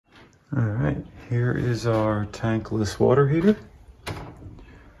All right, here is our tankless water heater.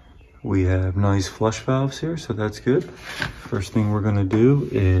 We have nice flush valves here, so that's good. First thing we're gonna do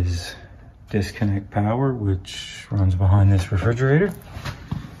is disconnect power, which runs behind this refrigerator.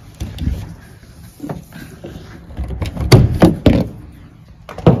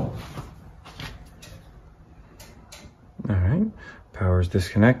 All right, power is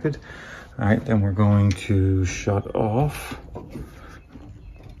disconnected. All right, then we're going to shut off.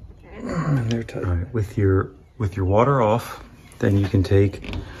 They're tight. All right, with your water off, then you can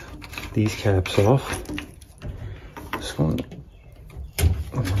take these caps off. This one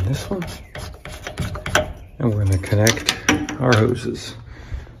and this one. And we're gonna connect our hoses.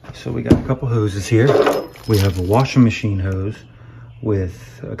 So we got a couple hoses here. We have a washing machine hose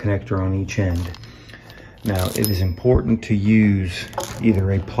with a connector on each end. Now, it is important to use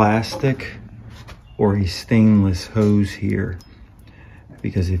either a plastic or a stainless hose here,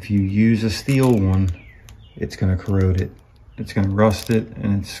 because if you use a steel one, it's gonna corrode it. It's gonna rust it,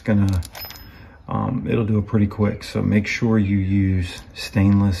 and it's gonna, it'll do it pretty quick. So make sure you use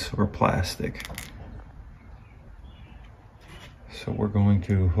stainless or plastic. So we're going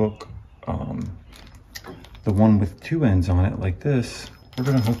to hook the one with two ends on it like this. We're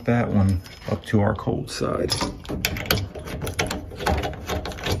gonna hook that one up to our cold side.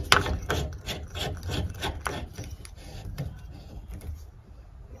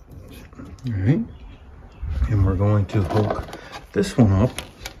 All right, and we're going to hook this one up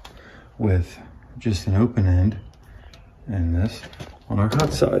with just an open end and this on our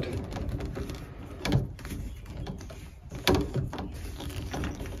hot side.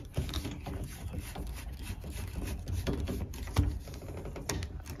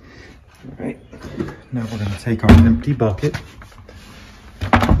 All right, now we're going to take our empty bucket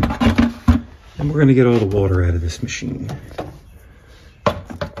and we're going to get all the water out of this machine.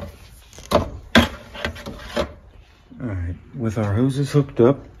 With our hoses hooked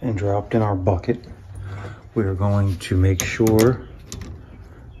up and dropped in our bucket, we're going to make sure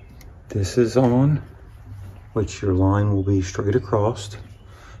this is on, which your line will be straight across.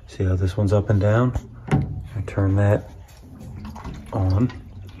 See how this one's up and down? I turn that on.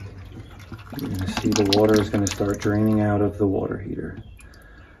 You're gonna see the water is gonna start draining out of the water heater.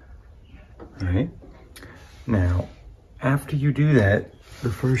 All right. Now, after you do that,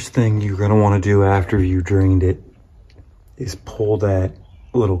 the first thing you're gonna wanna do after you drained it is pull that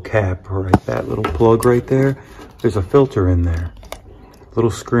little cap, right? That little plug right there. There's a filter in there,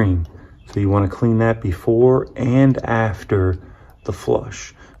 little screen. So you want to clean that before and after the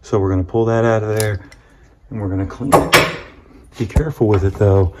flush. So we're going to pull that out of there and we're going to clean it. Be careful with it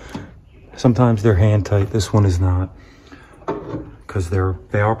though. Sometimes they're hand tight. This one is not, because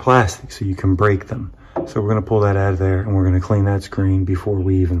they are plastic, so you can break them. So we're going to pull that out of there and we're going to clean that screen before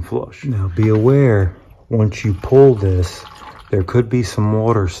we even flush. Now be aware, once you pull this, there could be some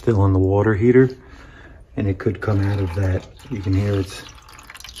water still in the water heater, and it could come out of that. You can hear it's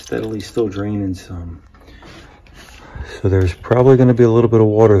steadily still draining some. So there's probably going to be a little bit of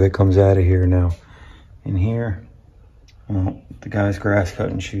water that comes out of here now. In here, well, the guy's grass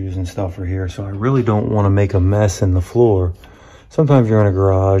cutting shoes and stuff are here, so I really don't want to make a mess in the floor. Sometimes you're in a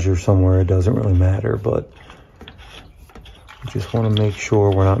garage or somewhere, it doesn't really matter, but I just want to make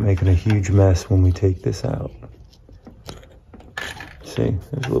sure we're not making a huge mess when we take this out. See,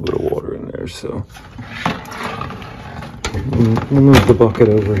 there's a little bit of water in there, so we'll move the bucket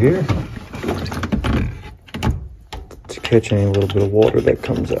over here to catch any little bit of water that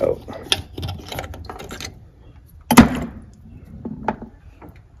comes out.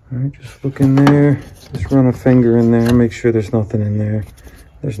 All right, just look in there, just run a finger in there, make sure there's nothing in there.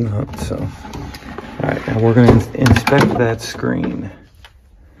 There's not, so. All right, now we're going to inspect that screen.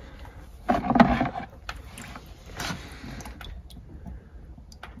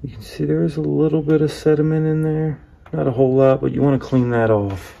 You can see there's a little bit of sediment in there. Not a whole lot, but you want to clean that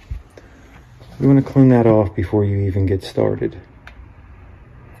off. You want to clean that off before you even get started.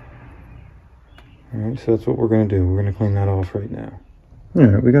 All right, so that's what we're going to do. We're going to clean that off right now. All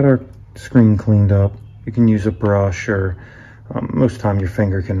right, we got our screen cleaned up. You can use a brush, or most of the time your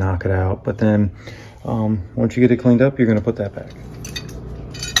finger can knock it out. But then once you get it cleaned up, you're going to put that back.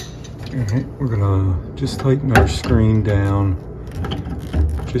 All right, we're going to just tighten our screen down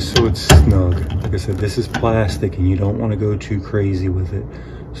just so it's snug. Like I said, this is plastic and you don't want to go too crazy with it.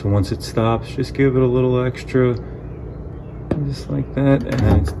 So once it stops, just give it a little extra, just like that,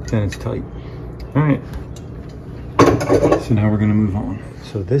 and then it's tight. All right, so now we're going to move on.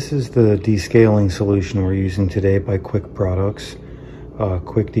 So this is the descaling solution we're using today by Quick Products.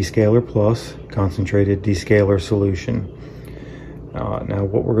 Quick Descaler Plus, concentrated descaler solution. Now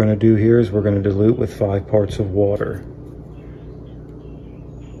what we're going to do here is we're going to dilute with 5 parts of water.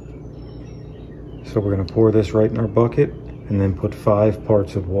 So we're going to pour this right in our bucket and then put 5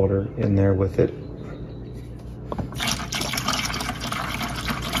 parts of water in there with it.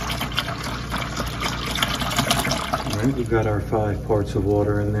 All right, we've got our 5 parts of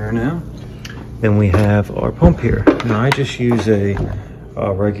water in there now. Then we have our pump here. Now I just use a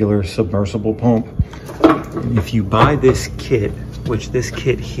regular submersible pump. If you buy this kit, which this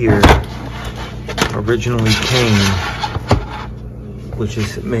kit here originally came, which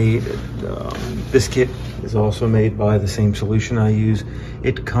is made, this kit is also made by the same solution I use.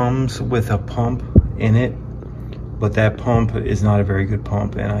 It comes with a pump in it, but that pump is not a very good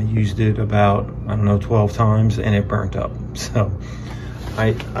pump, and I used it about, I don't know, 12 times and it burnt up. So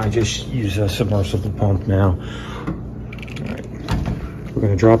I just use a submersible pump now. All right. We're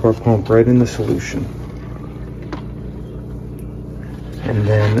gonna drop our pump right in the solution. And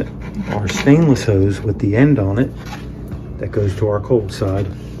then our stainless hose with the end on it that goes to our cold side,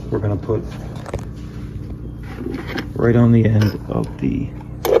 we're gonna put right on the end of the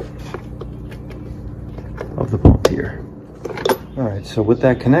pump here. All right, so with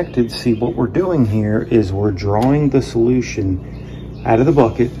that connected, see what we're doing here is we're drawing the solution out of the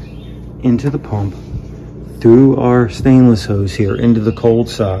bucket into the pump through our stainless hose here into the cold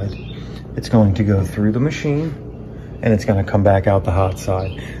side. It's going to go through the machine and it's going to come back out the hot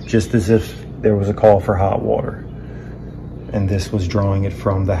side, just as if there was a call for hot water. And this was drawing it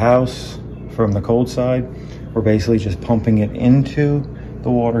from the house, from the cold side. We're basically just pumping it into the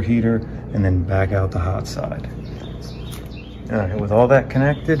water heater and then back out the hot side. All right, with all that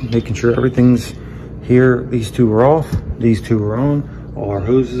connected, making sure everything's here, these 2 are off, these 2 are on, all our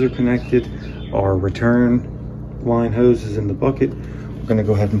hoses are connected, our return line hose is in the bucket. We're gonna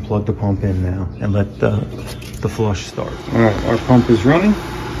go ahead and plug the pump in now and let the flush start. All right, our pump is running,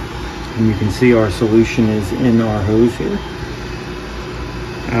 and you can see our solution is in our hose here,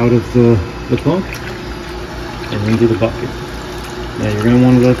 out of the pump and into the bucket. Now you're going to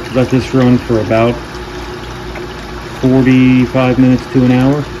want to let this run for about 45 minutes to an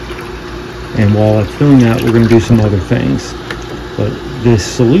hour. And while it's doing that, we're going to do some other things. But this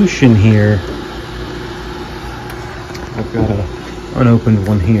solution here, I've got an unopened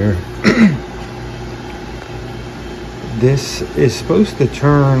one here. This is supposed to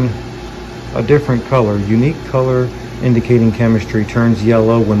turn a different color, unique color indicating chemistry, turns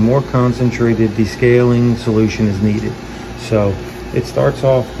yellow when more concentrated descaling solution is needed. So it starts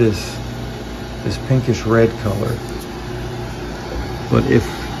off this pinkish red color, but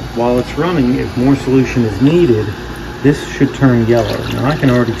while it's running, if more solution is needed, this should turn yellow. Now I can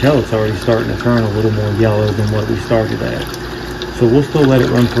already tell it's already starting to turn a little more yellow than what we started at. So we'll still let it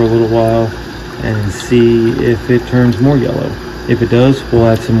run for a little while and see if it turns more yellow. If it does, we'll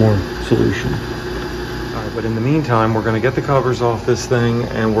add some more solution. All right, but in the meantime, we're going to get the covers off this thing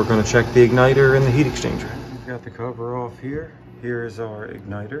and we're going to check the igniter and the heat exchanger. We've got the cover off here. Here's our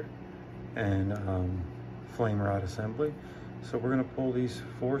igniter and flame rod assembly. So we're going to pull these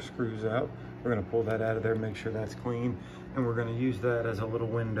 4 screws out. We're going to pull that out of there, make sure that's clean, and we're going to use that as a little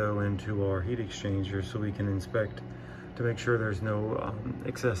window into our heat exchanger so we can inspect to make sure there's no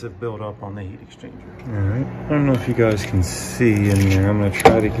excessive buildup on the heat exchanger. All right, I don't know if you guys can see in there. I'm going to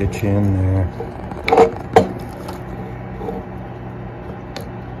try to get you in there.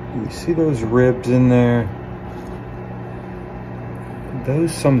 You see those ribs in there?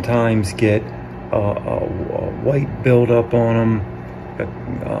 Those sometimes get a white buildup on them,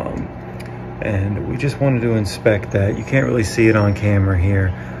 and we just wanted to inspect that. You can't really see it on camera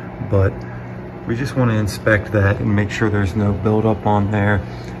here, but we just want to inspect that and make sure there's no buildup on there,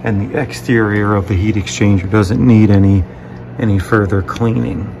 and the exterior of the heat exchanger doesn't need any further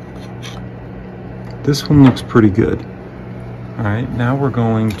cleaning. This one looks pretty good. All right, now we're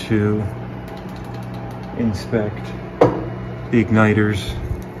going to inspect the igniters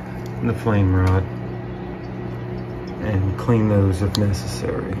and the flame rod and clean those if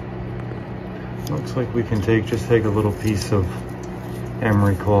necessary. Looks like we can just take a little piece of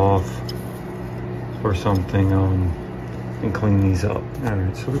emery cloth or something and clean these up. All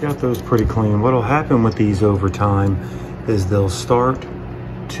right, so we got those pretty clean. What'll happen with these over time is they'll start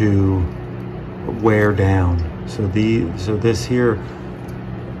to wear down. So this here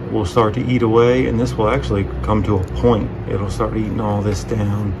will start to eat away, and this will actually come to a point. It'll start eating all this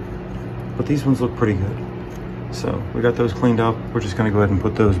down. But these ones look pretty good. So we got those cleaned up. We're just gonna go ahead and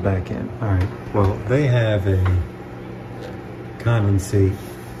put those back in. All right, well, they have a condensate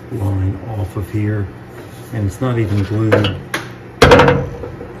line off of here, and it's not even glued.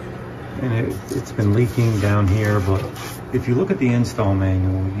 and it's been leaking down here, but if you look at the install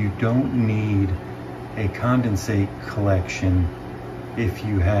manual, you don't need a condensate collection if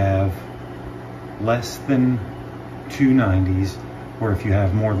you have less than 290s, or if you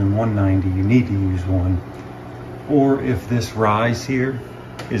have more than 190, you need to use one, or if this rise here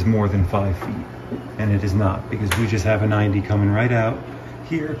is more than 5 feet, and it is not, because we just have a 90 coming right out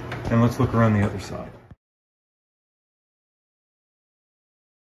here. And let's look around the other side.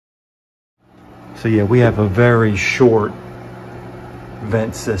 So yeah, we have a very short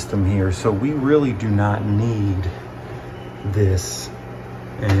vent system here, so we really do not need this.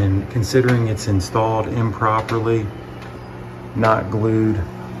 And considering it's installed improperly, not glued,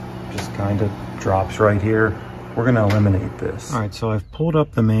 just kind of drops right here, we're going to eliminate this. All right, so I've pulled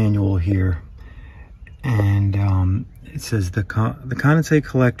up the manual here, and it says the condensate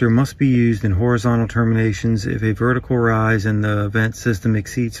collector must be used in horizontal terminations if a vertical rise in the vent system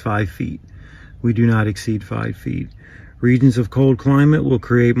exceeds 5 feet. We do not exceed 5 feet. Regions of cold climate will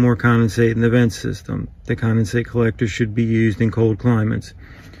create more condensate in the vent system. The condensate collector should be used in cold climates.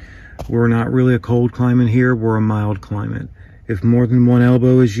 We're not really a cold climate here, we're a mild climate. If more than one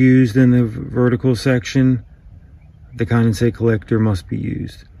elbow is used in the vertical section, the condensate collector must be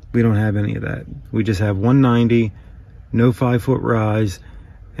used. We don't have any of that. We just have 190, no 5-foot rise,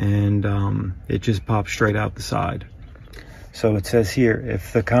 and it just pops straight out the side. So it says here,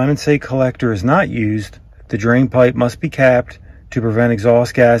 if the condensate collector is not used, the drain pipe must be capped to prevent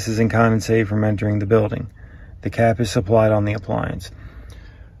exhaust gases and condensate from entering the building. The cap is supplied on the appliance.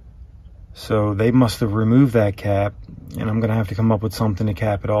 So they must have removed that cap, and I'm going to have to come up with something to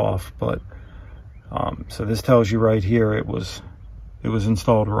cap it off. But so this tells you right here it was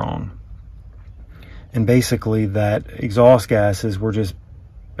installed wrong. And basically that exhaust gases were just,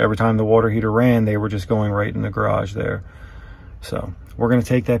 every time the water heater ran, they were just going right in the garage there. So we're going to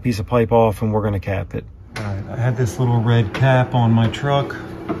take that piece of pipe off and we're going to cap it. All right, I had this little red cap on my truck,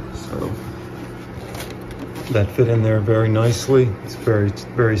 so that fit in there very nicely. It's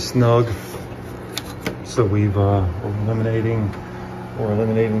very snug. So we're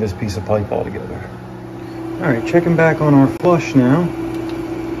eliminating this piece of pipe altogether. All right, checking back on our flush now.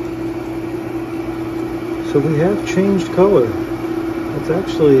 So we have changed color. It's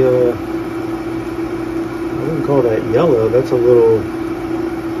actually I wouldn't call that yellow. That's a little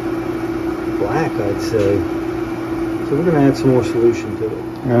black, I'd say. So we're gonna add some more solution to it.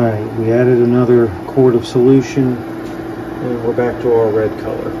 All right, we added another quart of solution, and we're back to our red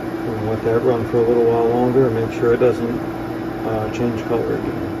color. We're gonna let that run for a little while longer and make sure it doesn't change color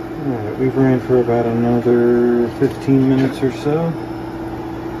again. All right, we've ran for about another 15 minutes or so.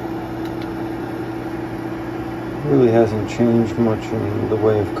 Really hasn't changed much in the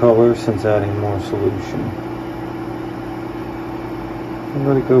way of color since adding more solution. I'll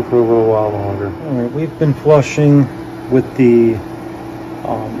let it go for a little while longer. All right, we've been flushing with the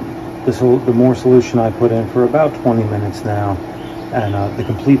more solution I put in for about 20 minutes now, and the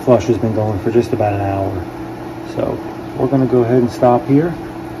complete flush has been going for just about an hour. So we're going to go ahead and stop here.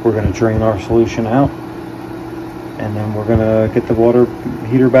 We're going to drain our solution out, and then we're going to get the water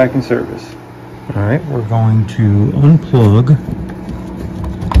heater back in service. All right, we're going to unplug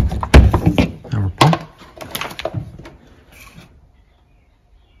our pump,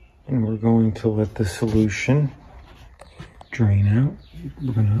 and we're going to let the solution drain out.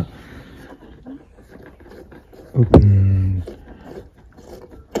 We're going to open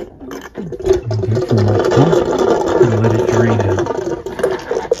that from my pump and let it drain out.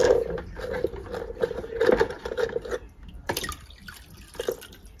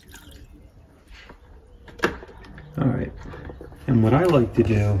 All right, and what I like to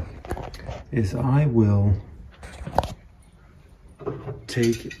do is I will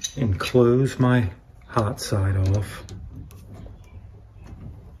take and close my hot side off.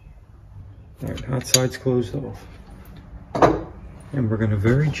 All right, hot side's closed off. And we're gonna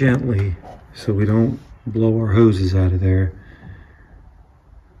very gently, so we don't blow our hoses out of there.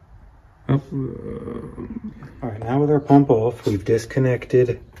 Oh. All right, now with our pump off, we've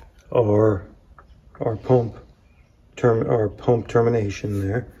disconnected our pump termination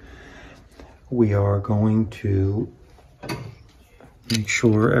there. We are going to make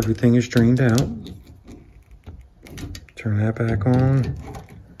sure everything is drained out. Turn that back on.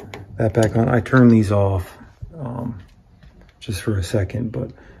 That back on. I turn these off just for a second,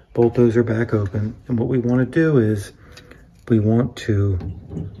 but both those are back open. And what we want to do is we want to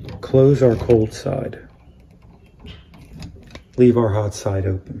close our cold side, leave our hot side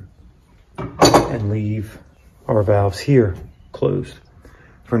open, and leave our valves here closed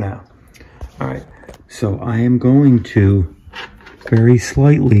for now. All right, so I am going to very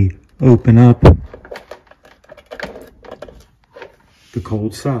slightly open up the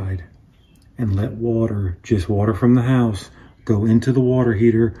cold side and let water, just water from the house, go into the water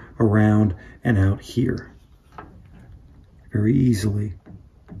heater, around and out here. Very easily.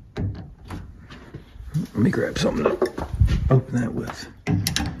 Let me grab something to open that with.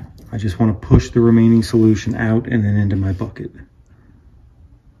 I just want to push the remaining solution out and then into my bucket.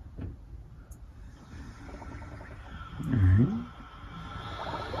 All right.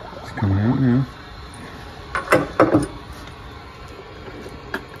 It's coming out now.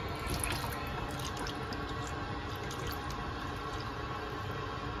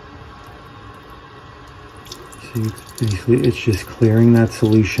 See, basically it's just clearing that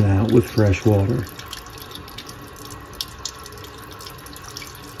solution out with fresh water.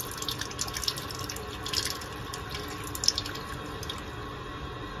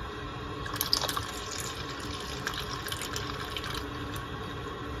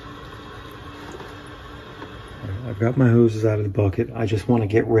 I've got my hoses out of the bucket. I just want to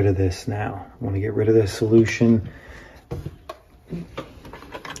get rid of this now. I want to get rid of this solution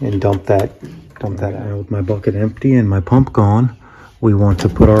and dump that out. With my bucket empty and my pump gone, we want to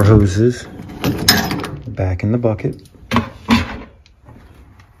put our hoses back in the bucket.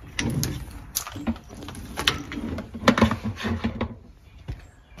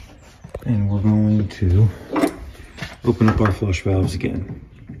 And we're going to open up our flush valves again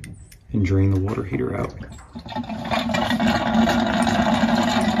and drain the water heater out.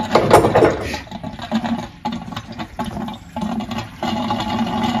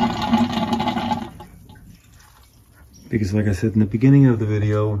 Because like I said in the beginning of the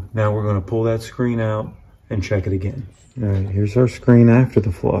video, now we're going to pull that screen out and check it again. All right, here's our screen after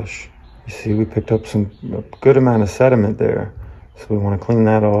the flush. You see we picked up a good amount of sediment there. So we want to clean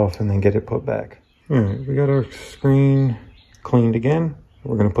that off and then get it put back. All right, we got our screen cleaned again.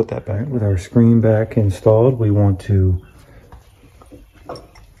 We're going to put that back. With our screen back installed, we want to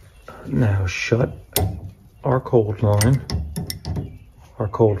now shut our cold line, our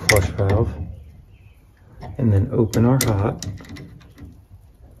cold flush valve, and then open our hot.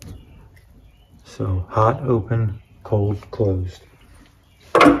 So hot, open, cold, closed.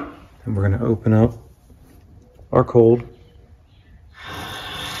 And we're going to open up our cold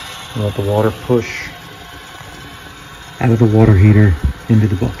and let the water push out of the water heater into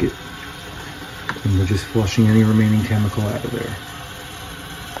the bucket. And we're just flushing any remaining chemical out of there.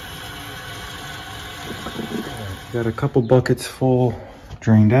 Got a couple buckets full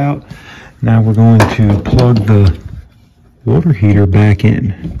drained out. Now we're going to plug the water heater back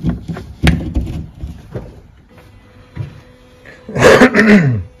in.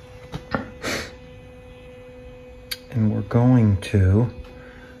 And we're going to,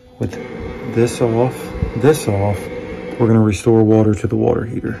 with this off, we're going to restore water to the water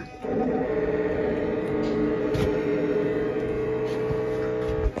heater.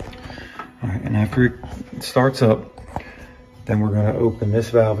 All right, and after it starts up, then we're going to open this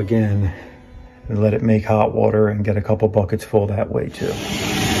valve again and let it make hot water and get a couple buckets full that way too. All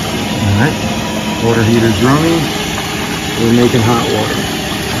right, water heater's running. We're making hot water.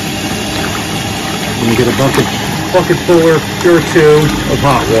 I'm going to get a bucket full or two of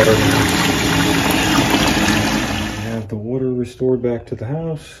hot water now. We have the water restored back to the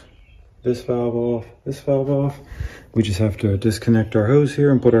house. This valve off, this valve off. We just have to disconnect our hose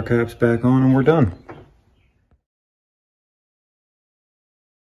here and put our caps back on and we're done.